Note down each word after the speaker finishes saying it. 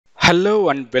Hello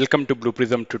and welcome to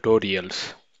BluePrism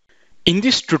Tutorials. In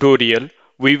this tutorial,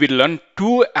 we will learn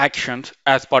two actions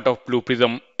as part of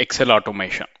BluePrism Excel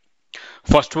automation.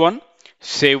 First one,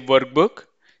 save workbook.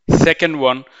 Second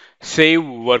one, save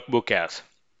workbook as.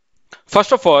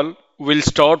 First of all, we'll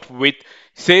start with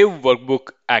save workbook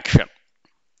action.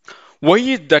 Why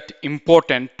is that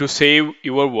important to save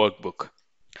your workbook?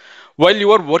 While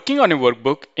you are working on a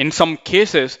workbook, in some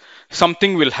cases,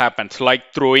 something will happen,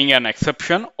 like throwing an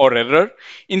exception or error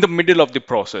in the middle of the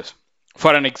process.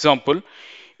 For an example,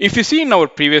 if you see in our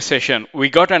previous session, we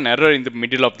got an error in the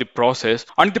middle of the process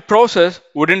and the process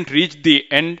wouldn't reach the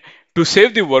end to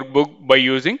save the workbook by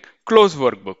using close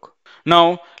workbook.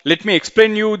 Now, let me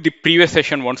explain you the previous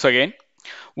session once again.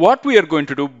 What we are going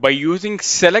to do by using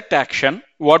select action,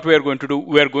 we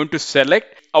are going to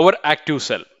select our active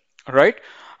cell, right?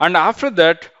 And after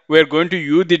that, we are going to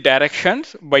use the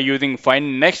directions by using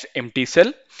find next empty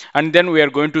cell. And then we are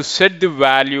going to set the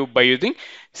value by using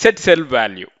set cell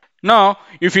value. Now,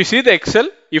 if you see the Excel,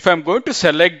 if I'm going to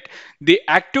select the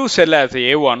active cell as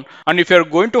A1, and if you're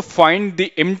going to find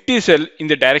the empty cell in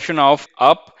the direction of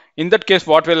up, in that case,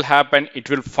 what will happen? It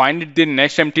will find the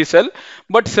next empty cell,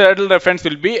 but cell reference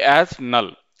will be as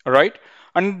null, right?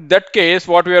 And in that case,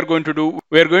 what we are going to do,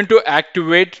 we are going to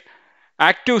activate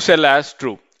active cell as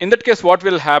true. In that case, what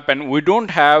will happen? We don't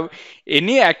have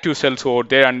any active cells over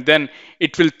there, and then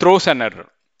it will throw an error,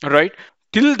 right?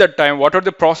 Till that time, whatever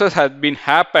the process has been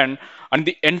happened, and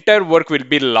the entire work will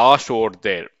be lost over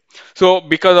there. So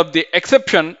because of the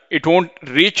exception, it won't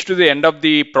reach to the end of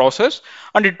the process,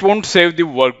 and it won't save the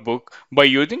workbook by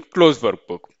using close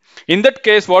workbook. In that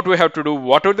case, what we have to do,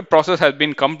 whatever the process has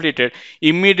been completed,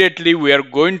 immediately we are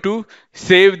going to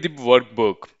save the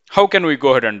workbook. How can we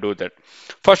go ahead and do that?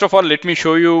 First of all, let me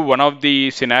show you one of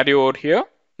the scenario over here.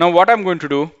 Now what I'm going to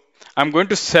do, I'm going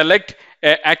to select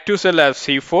an active cell as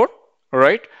C4,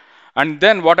 right? And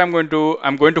then what I'm going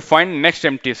to find next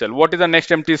empty cell. What is the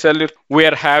next empty cell? We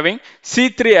are having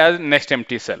C3 as next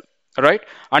empty cell, right?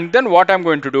 And then what I'm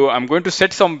going to do, I'm going to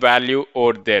set some value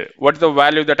over there. What is the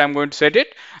value that I'm going to set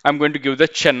it? I'm going to give the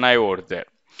Chennai over there.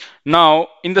 Now,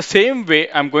 in the same way,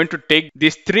 I'm going to take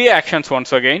these three actions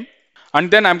once again,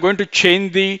 and then I'm going to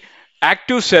change the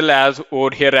active cell as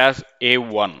over here as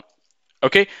A1.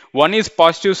 Okay, one is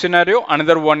positive scenario,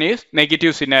 another one is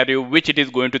negative scenario, which it is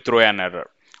going to throw an error.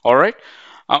 All right.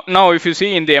 Now, if you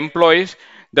see in the employees,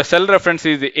 the cell reference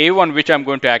is the A1, which I'm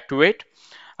going to activate.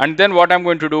 And then what I'm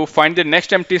going to do, find the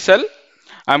next empty cell.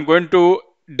 I'm going to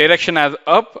direction as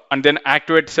up, and then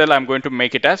activate cell, I'm going to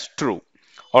make it as true.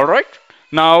 All right.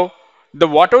 Now,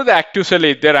 whatever the active cell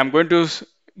is there, I'm going to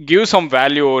give some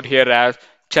value over here as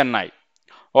Chennai.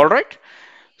 All right.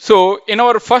 So in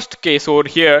our first case over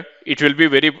here, it will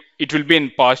be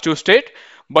in positive state.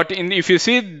 But if you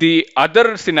see the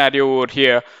other scenario over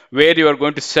here, where you are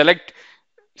going to select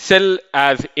cell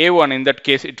as A1, in that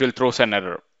case, it will throw an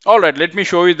error. All right, let me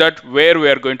show you that where we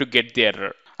are going to get the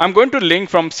error. I'm going to link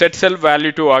from set cell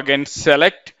value to again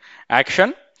select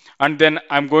action, and then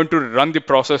I'm going to run the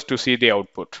process to see the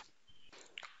output.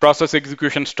 Process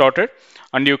execution started,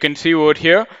 and you can see over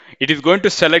here, it is going to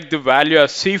select the value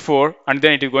as C4, and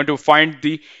then it is going to find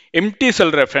the empty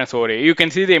cell reference over here. You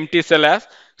can see the empty cell as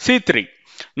C3.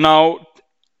 Now,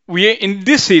 in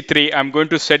this C3, I'm going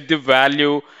to set the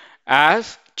value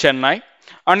as Chennai,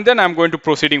 and then I'm going to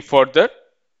proceeding further.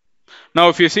 Now,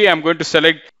 if you see, I'm going to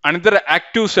select another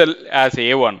active cell as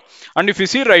A1. And if you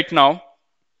see right now,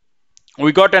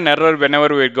 we got an error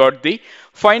whenever we got the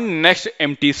find next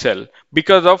empty cell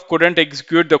because of couldn't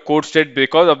execute the code state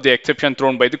because of the exception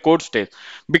thrown by the code state.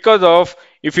 Because of,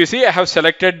 if you see, I have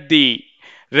selected the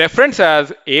reference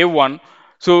as A1.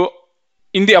 So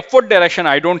in the upward direction,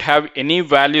 I don't have any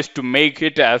values to make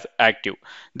it as active.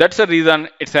 That's the reason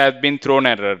it has been thrown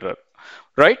an error,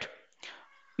 right?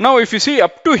 Now, if you see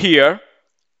up to here,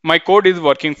 my code is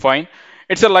working fine.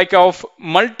 It's a like of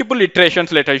multiple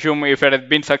iterations, let's assume, if it has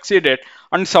been succeeded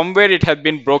and somewhere it has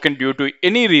been broken due to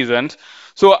any reasons.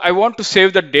 So I want to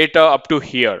save the data up to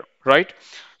here, right?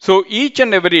 So each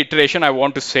and every iteration, I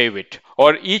want to save it,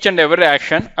 or each and every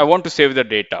action, I want to save the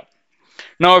data.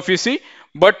 Now, if you see,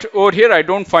 but over here, I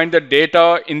don't find the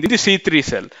data in the C3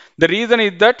 cell. The reason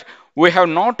is that we have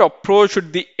not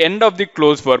approached the end of the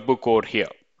close workbook over here,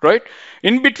 right?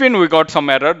 In between, we got some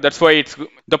error. That's why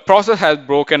the process has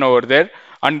broken over there,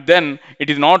 and then it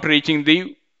is not reaching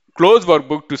the close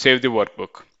workbook to save the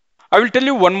workbook. I will tell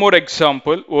you one more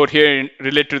example over here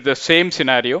related to the same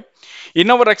scenario. In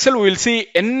our Excel, we will see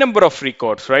n number of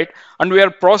records, right? And we are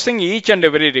processing each and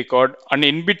every record, and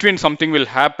in between something will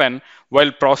happen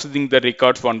while processing the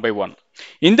records one by one.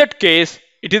 In that case,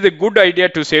 it is a good idea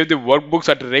to save the workbooks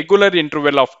at regular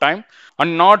interval of time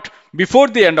and not before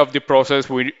the end of the process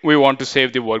we want to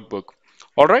save the workbook.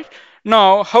 All right.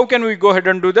 Now, how can we go ahead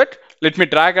and do that? Let me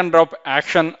drag and drop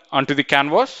action onto the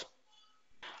canvas.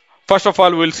 First of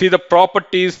all, we'll see the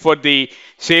properties for the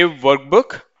save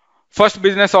workbook. First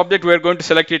business object, we're going to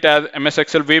select it as MS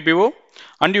Excel VBO.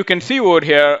 And you can see over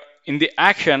here in the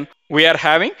action, we are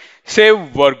having save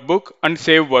workbook and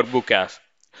save workbook as.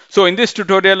 So in this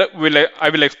tutorial, I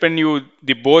will explain you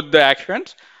both the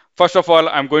actions. First of all,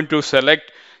 I'm going to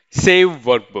select save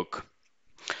workbook.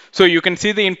 So you can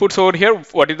see the inputs over here.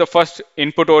 What is the first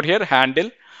input over here?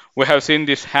 Handle. We have seen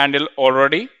this handle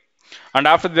already. And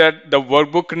after that, the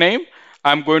workbook name,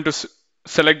 I'm going to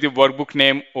select the workbook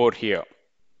name over here.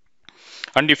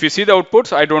 And if you see the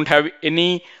outputs, I don't have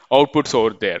any outputs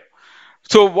over there.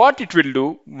 So what it will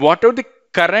do, whatever the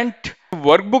current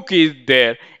workbook is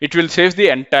there, it will save the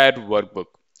entire workbook.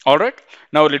 All right.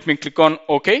 Now let me click on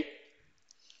OK.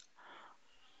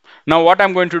 Now what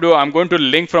I'm going to do, I'm going to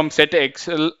link from set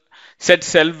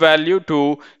cell value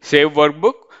to save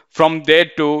workbook. From there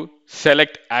to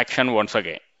select action once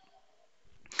again.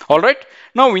 All right.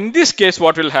 Now in this case,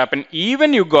 what will happen?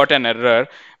 Even you got an error,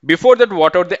 before that,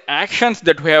 what are the actions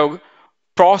that we have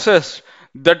processed,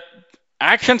 that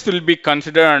actions will be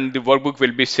considered and the workbook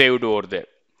will be saved over there.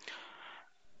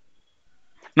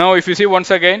 Now if you see once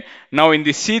again, now in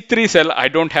the C3 cell, I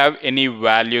don't have any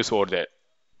values over there.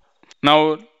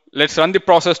 Now let's run the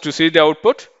process to see the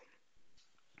output.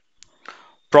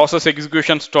 Process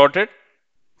execution started.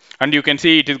 And you can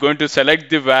see it is going to select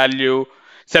the value,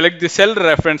 select the cell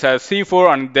reference as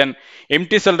C4, and then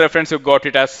empty cell reference, you got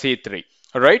it as C3,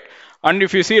 right? And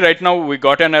if you see right now, we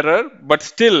got an error, but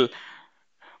still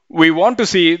we want to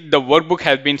see the workbook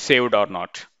has been saved or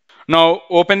not. Now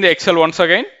open the Excel once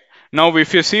again. Now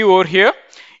if you see over here,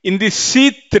 in the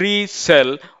C3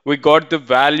 cell, we got the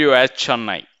value as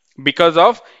Chennai. Because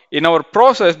of, in our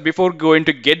process, before going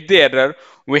to get the error,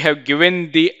 we have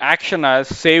given the action as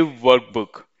save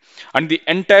workbook. And the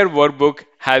entire workbook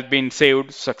has been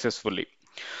saved successfully.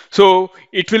 So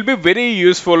it will be very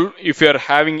useful if you are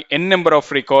having n number of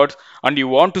records and you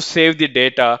want to save the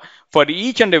data for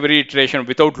each and every iteration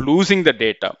without losing the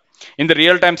data. In the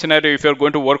real-time scenario, if you're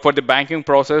going to work for the banking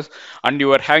process and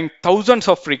you are having thousands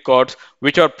of records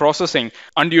which are processing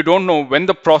and you don't know when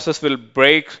the process will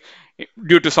break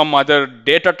due to some other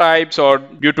data types or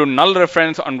due to null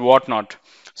reference and whatnot.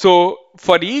 So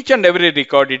for each and every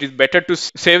record, it is better to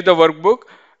save the workbook.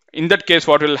 In that case,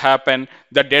 what will happen?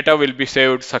 The data will be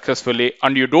saved successfully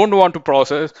and you don't want to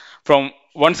process from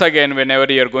once again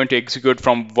whenever you're going to execute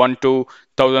from 1 to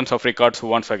thousands of records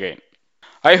once again.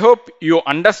 I hope you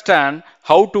understand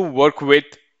how to work with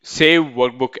save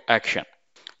workbook action.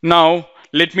 Now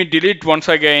let me delete once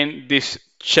again this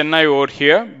Chennai over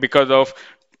here because of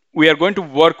we are going to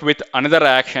work with another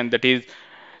action, that is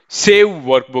save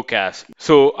workbook as.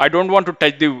 So I don't want to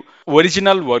touch the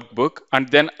original workbook and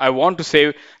then I want to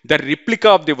save the replica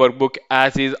of the workbook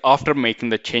as is after making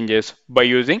the changes by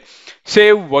using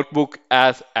save workbook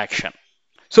as action.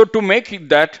 So to make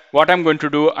that, what I'm going to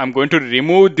do, I'm going to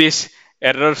remove this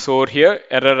errors over here,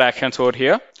 error actions over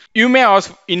here. You may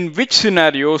ask in which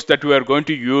scenarios that we are going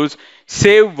to use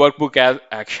save workbook as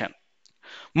action.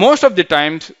 Most of the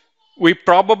times, we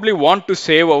probably want to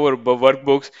save our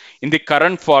workbooks in the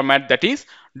current format, that is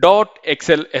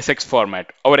 .xlsx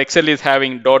format. Our Excel is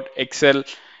having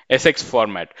 .xlsx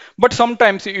format. But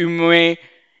sometimes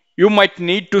you might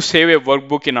need to save a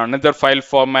workbook in another file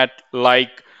format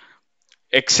like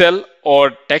Excel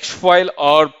or text file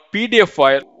or PDF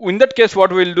file. In that case,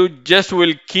 what we'll do, just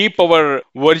we'll keep our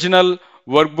original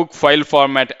workbook file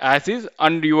format as is,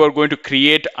 and you are going to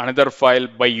create another file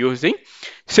by using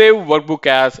save workbook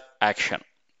as action.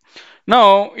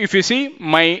 Now, if you see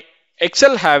my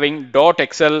Excel having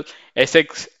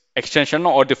 .xlsx extension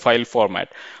or the file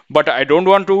format, but I don't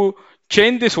want to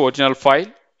change this original file,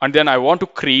 and then I want to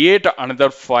create another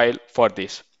file for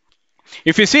this.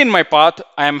 If you see in my path,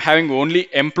 I am having only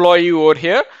employee over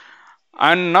here.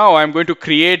 And now I'm going to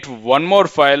create one more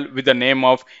file with the name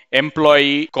of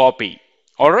employee copy.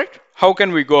 All right. How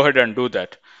can we go ahead and do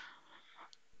that?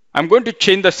 I'm going to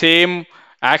change the same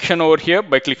action over here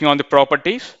by clicking on the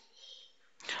properties.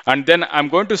 And then I'm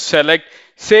going to select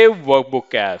save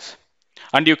workbook as.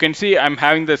 And you can see I'm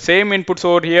having the same inputs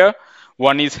over here.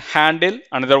 One is handle,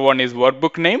 another one is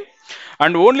workbook name.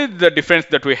 And only the difference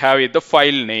that we have is the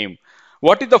file name.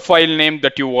 What is the file name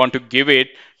that you want to give it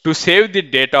to save the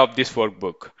data of this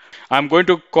workbook? I'm going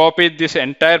to copy this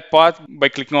entire path by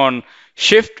clicking on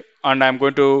Shift, and I'm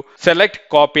going to select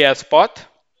copy as path.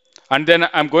 And then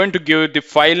I'm going to give the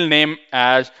file name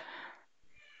as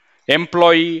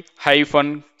employee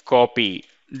hyphen copy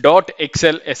dot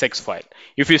XLSX file.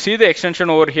 If you see the extension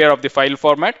over here of the file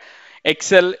format,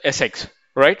 XLSX,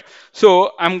 right?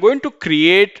 So I'm going to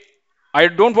create, I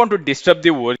don't want to disturb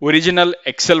the original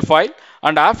Excel file.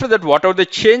 And after that, whatever the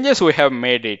changes we have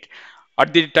made it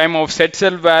at the time of set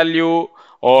cell value,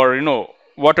 or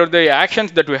what are the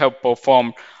actions that we have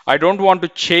performed, I don't want to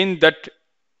change that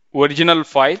original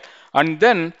file. And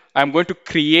then I'm going to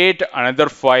create another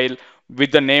file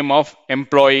with the name of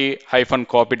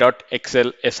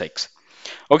employee-copy.xlsx.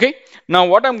 Okay, now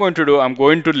what I'm going to do, I'm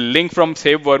going to link from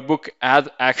save workbook as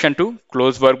action to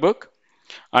close workbook.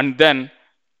 And then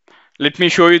let me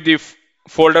show you the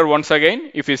folder once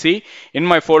again. If you see in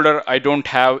my folder, I don't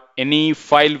have any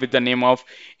file with the name of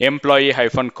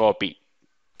employee-copy.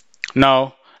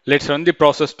 Now let's run the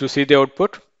process to see the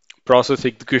output. Process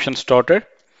execution started.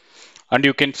 And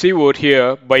you can see over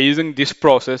here, by using this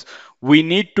process, we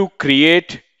need to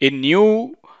create a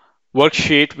new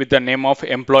worksheet with the name of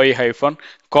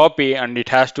employee-copy, and it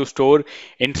has to store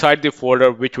inside the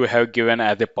folder which we have given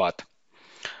as a path.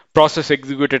 Process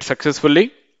executed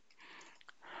successfully.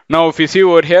 Now, if you see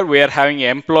over here, we are having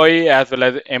employee as well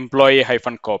as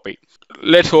employee-copy.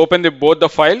 Let's open both the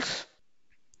files.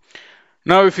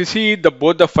 Now, if you see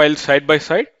both the files side by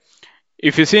side,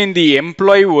 if you see in the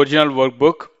employee original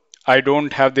workbook, I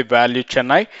don't have the value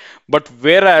Chennai, but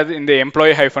whereas in the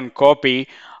employee-copy,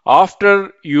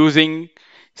 after using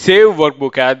save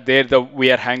workbook as,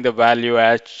 we are having the value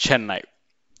as Chennai.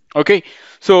 Okay,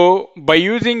 so by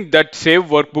using that save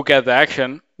workbook as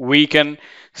action, we can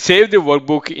save the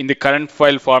workbook in the current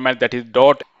file format, that is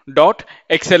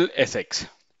 .xlsx.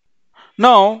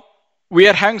 Now we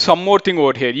are having some more thing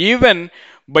over here. Even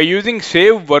by using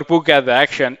save workbook as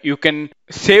action, you can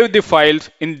save the files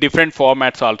in different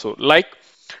formats also, like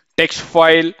text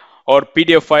file or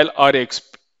PDF file or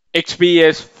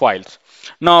XPS files.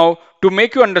 Now, to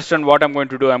make you understand what I'm going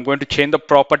to do, I'm going to change the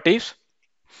properties.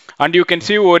 And you can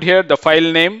see over here the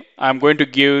file name, I'm going to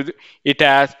give it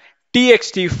as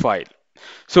txt file.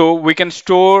 So we can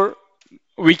save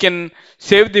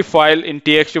the file in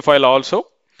txt file also.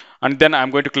 And then I'm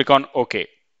going to click on OK.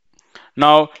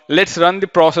 Now let's run the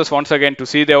process once again to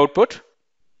see the output.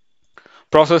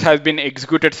 Process has been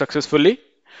executed successfully.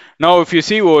 Now if you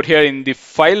see over here in the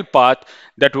file path,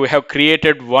 that we have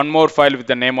created one more file with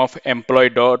the name of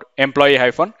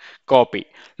employee-copy.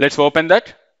 Let's open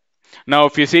that. Now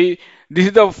if you see, this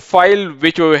is the file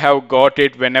which we have got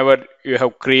it whenever you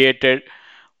have created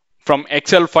from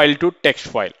Excel file to text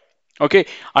file. Okay,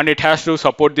 and it has to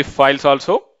support the files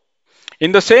also.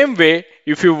 In the same way,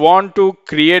 if you want to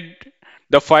create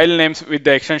the file names with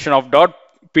the extension of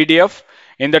 .pdf,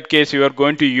 in that case, you are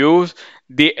going to use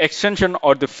the extension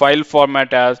or the file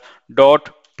format as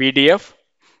 .pdf.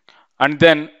 And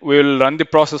then we will run the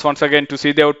process once again to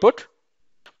see the output.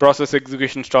 Process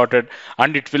execution started,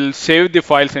 and it will save the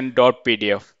files in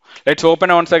 .pdf. Let's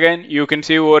open once again. You can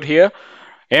see over here,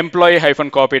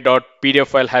 employee-copy.pdf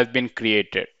file has been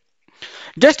created.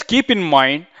 Just keep in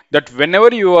mind that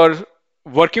whenever you are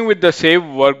working with the save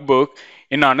workbook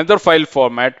in another file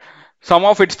format, some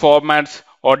of its formats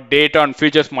or data and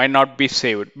features might not be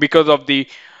saved because of the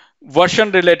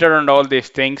version related and all these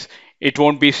things. It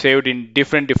won't be saved in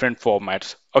different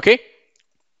formats. Okay,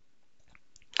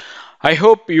 I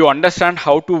hope you understand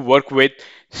how to work with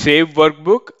save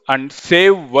workbook and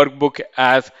save workbook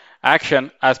as action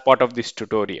as part of this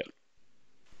tutorial.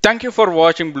 Thank you for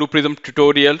watching BluePrism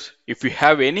tutorials. If you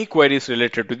have any queries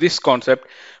related to this concept,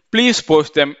 please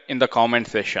post them in the comment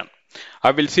section. I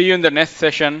will see you in the next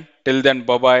session. Till then,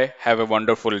 bye-bye. Have a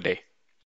wonderful day.